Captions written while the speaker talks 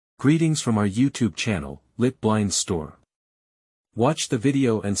Greetings from our YouTube channel, Lit Blinds Store. Watch the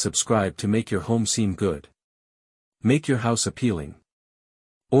video and subscribe to make your home seem good. Make your house appealing.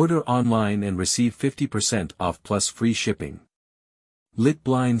 Order online and receive 50% off plus free shipping.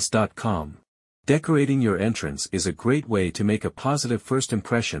 Litblinds.com. Decorating your entrance is a great way to make a positive first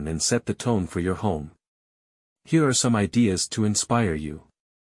impression and set the tone for your home. Here are some ideas to inspire you.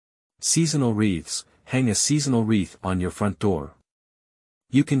 Seasonal wreaths. Hang a seasonal wreath on your front door.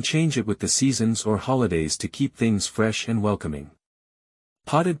 You can change it with the seasons or holidays to keep things fresh and welcoming.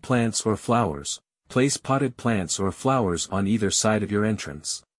 Potted plants or flowers. Place potted plants or flowers on either side of your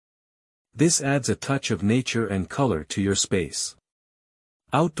entrance. This adds a touch of nature and color to your space.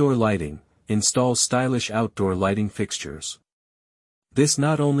 Outdoor lighting. Install stylish outdoor lighting fixtures. This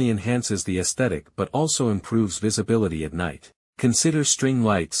not only enhances the aesthetic but also improves visibility at night. Consider string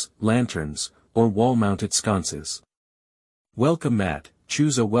lights, lanterns, or wall-mounted sconces. Welcome mat.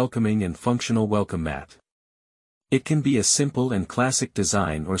 Choose a welcoming and functional welcome mat. It can be a simple and classic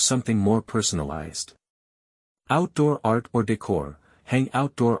design or something more personalized. Outdoor art or decor. Hang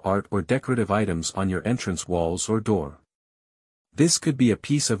outdoor art or decorative items on your entrance walls or door. This could be a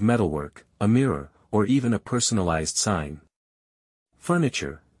piece of metalwork, a mirror, or even a personalized sign.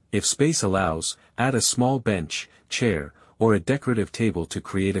 Furniture. If space allows, add a small bench, chair, or a decorative table to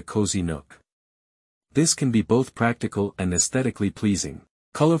create a cozy nook. This can be both practical and aesthetically pleasing.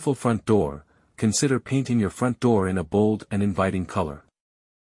 Colorful front door. Consider painting your front door in a bold and inviting color.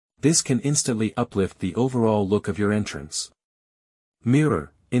 This can instantly uplift the overall look of your entrance.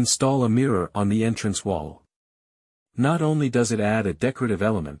 Mirror. Install a mirror on the entrance wall. Not only does it add a decorative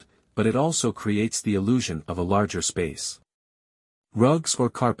element, but it also creates the illusion of a larger space. Rugs or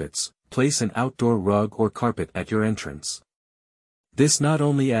carpets. Place an outdoor rug or carpet at your entrance. This not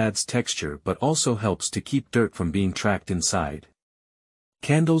only adds texture but also helps to keep dirt from being trapped inside.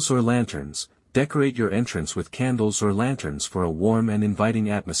 Candles or lanterns. Decorate your entrance with candles or lanterns for a warm and inviting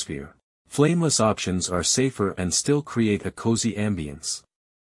atmosphere. Flameless options are safer and still create a cozy ambience.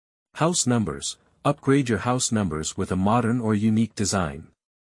 House numbers. Upgrade your house numbers with a modern or unique design.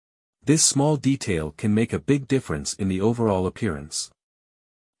 This small detail can make a big difference in the overall appearance.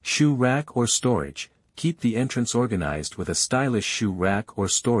 Shoe rack or storage. Keep the entrance organized with a stylish shoe rack or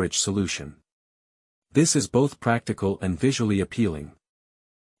storage solution. This is both practical and visually appealing.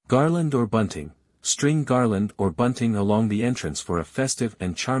 Garland or bunting. String garland or bunting along the entrance for a festive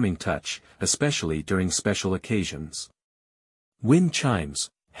and charming touch, especially during special occasions. Wind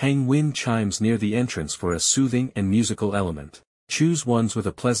chimes. Hang wind chimes near the entrance for a soothing and musical element. Choose ones with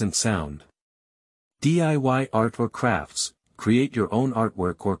a pleasant sound. DIY art or crafts. Create your own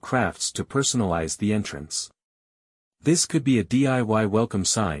artwork or crafts to personalize the entrance. This could be a DIY welcome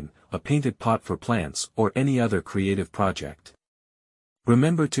sign, a painted pot for plants, or any other creative project.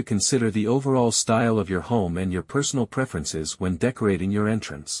 Remember to consider the overall style of your home and your personal preferences when decorating your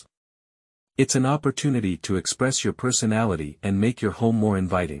entrance. It's an opportunity to express your personality and make your home more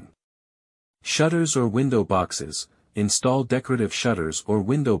inviting. Shutters or window boxes. Install decorative shutters or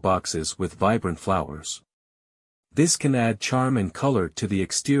window boxes with vibrant flowers. This can add charm and color to the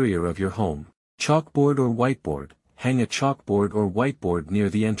exterior of your home. Chalkboard or whiteboard. Hang a chalkboard or whiteboard near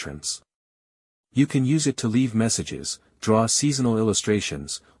the entrance. You can use it to leave messages, draw seasonal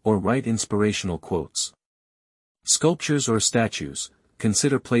illustrations, or write inspirational quotes. Sculptures or statues.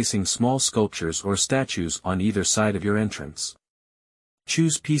 Consider placing small sculptures or statues on either side of your entrance.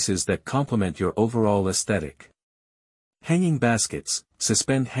 Choose pieces that complement your overall aesthetic. Hanging baskets.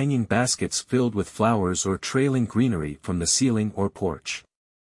 Suspend hanging baskets filled with flowers or trailing greenery from the ceiling or porch.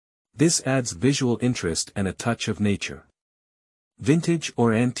 This adds visual interest and a touch of nature. Vintage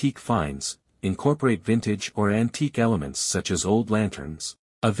or antique finds. Incorporate vintage or antique elements such as old lanterns,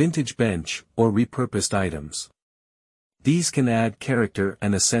 a vintage bench, or repurposed items. These can add character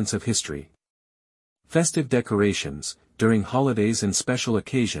and a sense of history. Festive decorations. During holidays and special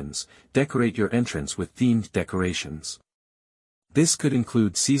occasions, decorate your entrance with themed decorations. This could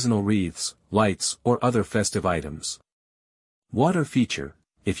include seasonal wreaths, lights, or other festive items. Water feature.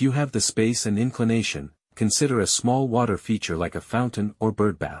 If you have the space and inclination, consider a small water feature like a fountain or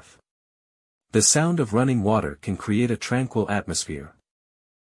bird bath. The sound of running water can create a tranquil atmosphere.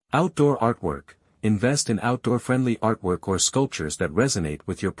 Outdoor artwork. Invest in outdoor-friendly artwork or sculptures that resonate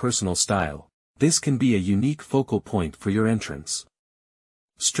with your personal style. This can be a unique focal point for your entrance.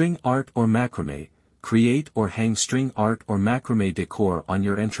 String art or macrame. Create or hang string art or macrame decor on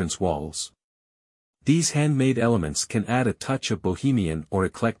your entrance walls. These handmade elements can add a touch of bohemian or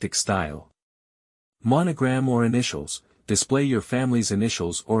eclectic style. Monogram or initials. Display your family's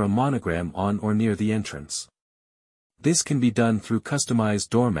initials or a monogram on or near the entrance. This can be done through customized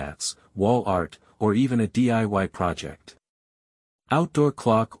doormats, wall art, or even a DIY project. Outdoor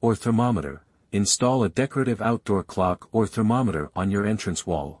clock or thermometer. Install a decorative outdoor clock or thermometer on your entrance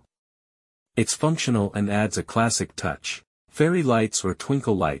wall. It's functional and adds a classic touch. Fairy lights or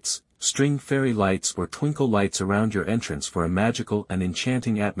twinkle lights. String fairy lights or twinkle lights around your entrance for a magical and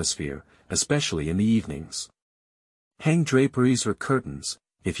enchanting atmosphere, especially in the evenings. Hang draperies or curtains.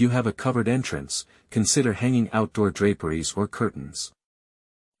 If you have a covered entrance, consider hanging outdoor draperies or curtains.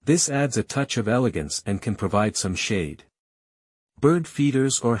 This adds a touch of elegance and can provide some shade. Bird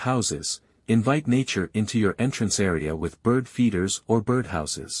feeders or houses. Invite nature into your entrance area with bird feeders or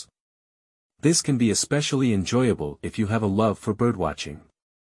birdhouses. This can be especially enjoyable if you have a love for birdwatching.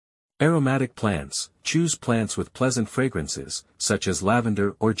 Aromatic plants. Choose plants with pleasant fragrances, such as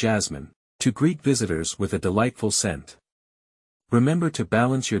lavender or jasmine, to greet visitors with a delightful scent. Remember to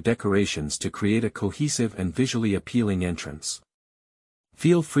balance your decorations to create a cohesive and visually appealing entrance.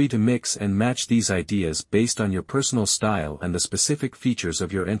 Feel free to mix and match these ideas based on your personal style and the specific features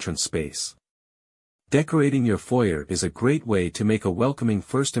of your entrance space. Decorating your foyer is a great way to make a welcoming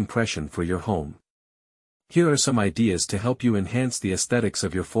first impression for your home. Here are some ideas to help you enhance the aesthetics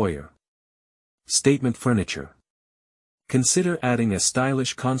of your foyer. Statement furniture. Consider adding a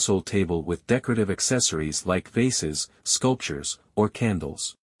stylish console table with decorative accessories like vases, sculptures, or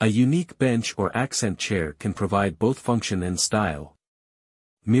candles. A unique bench or accent chair can provide both function and style.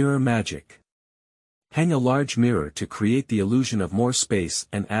 Mirror magic. Hang a large mirror to create the illusion of more space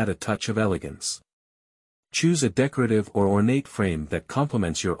and add a touch of elegance. Choose a decorative or ornate frame that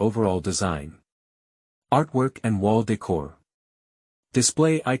complements your overall design. Artwork and wall decor.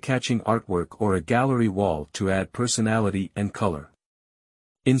 Display eye-catching artwork or a gallery wall to add personality and color.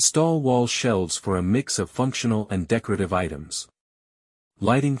 Install wall shelves for a mix of functional and decorative items.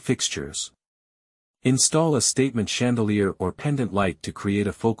 Lighting fixtures. Install a statement chandelier or pendant light to create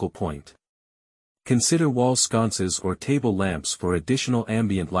a focal point. Consider wall sconces or table lamps for additional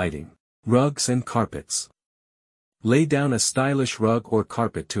ambient lighting. Rugs and carpets. Lay down a stylish rug or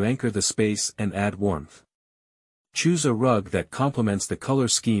carpet to anchor the space and add warmth. Choose a rug that complements the color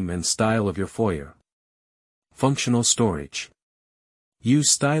scheme and style of your foyer. Functional storage.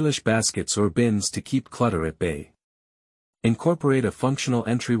 Use stylish baskets or bins to keep clutter at bay. Incorporate a functional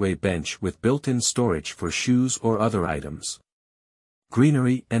entryway bench with built-in storage for shoes or other items.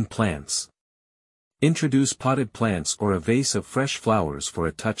 Greenery and plants. Introduce potted plants or a vase of fresh flowers for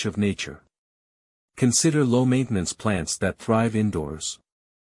a touch of nature. Consider low-maintenance plants that thrive indoors.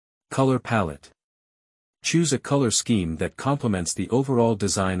 Color palette. Choose a color scheme that complements the overall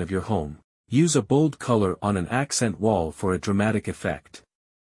design of your home. Use a bold color on an accent wall for a dramatic effect.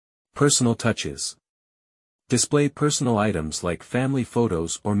 Personal touches. Display personal items like family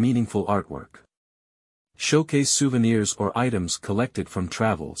photos or meaningful artwork. Showcase souvenirs or items collected from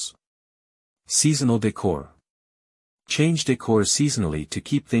travels. Seasonal decor. Change decor seasonally to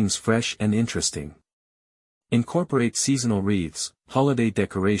keep things fresh and interesting. Incorporate seasonal wreaths, holiday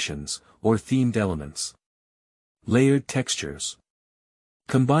decorations, or themed elements. Layered textures.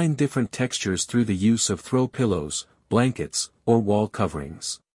 Combine different textures through the use of throw pillows, blankets, or wall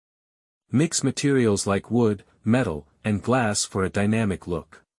coverings. Mix materials like wood, metal, and glass for a dynamic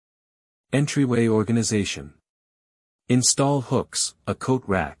look. Entryway organization. Install hooks, a coat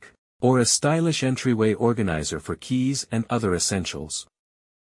rack, or a stylish entryway organizer for keys and other essentials.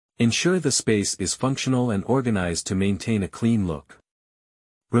 Ensure the space is functional and organized to maintain a clean look.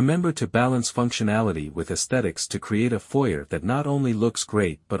 Remember to balance functionality with aesthetics to create a foyer that not only looks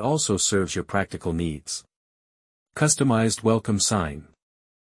great but also serves your practical needs. Customized welcome sign.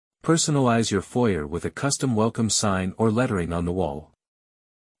 Personalize your foyer with a custom welcome sign or lettering on the wall.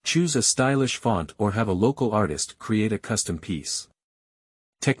 Choose a stylish font or have a local artist create a custom piece.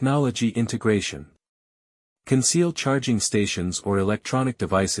 Technology integration. Conceal charging stations or electronic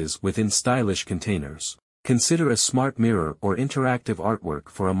devices within stylish containers. Consider a smart mirror or interactive artwork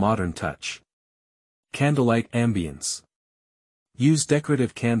for a modern touch. Candlelight ambience. Use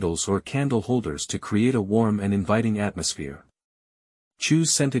decorative candles or candle holders to create a warm and inviting atmosphere.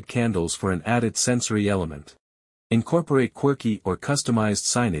 Choose scented candles for an added sensory element. Incorporate quirky or customized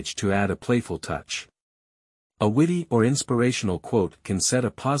signage to add a playful touch. A witty or inspirational quote can set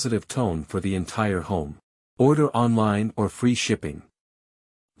a positive tone for the entire home. Order online or free shipping.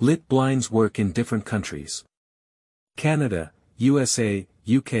 Lit blinds work in different countries. Canada, USA,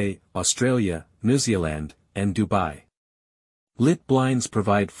 UK, Australia, New Zealand, and Dubai. Lit blinds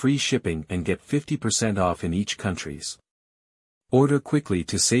provide free shipping and get 50% off in each countries. Order quickly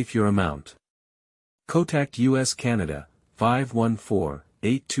to save your amount. Contact US Canada,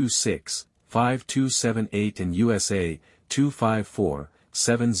 514-826-5600. 5278 in USA,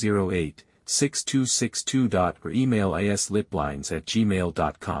 254-708-6262. Or email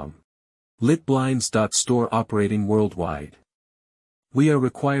islitblinds@gmail.com. Litblinds.store operating worldwide. We are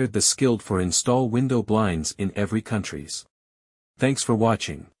required the skilled for install window blinds in every countries. Thanks for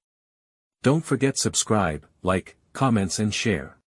watching. Don't forget subscribe, like, comments and share.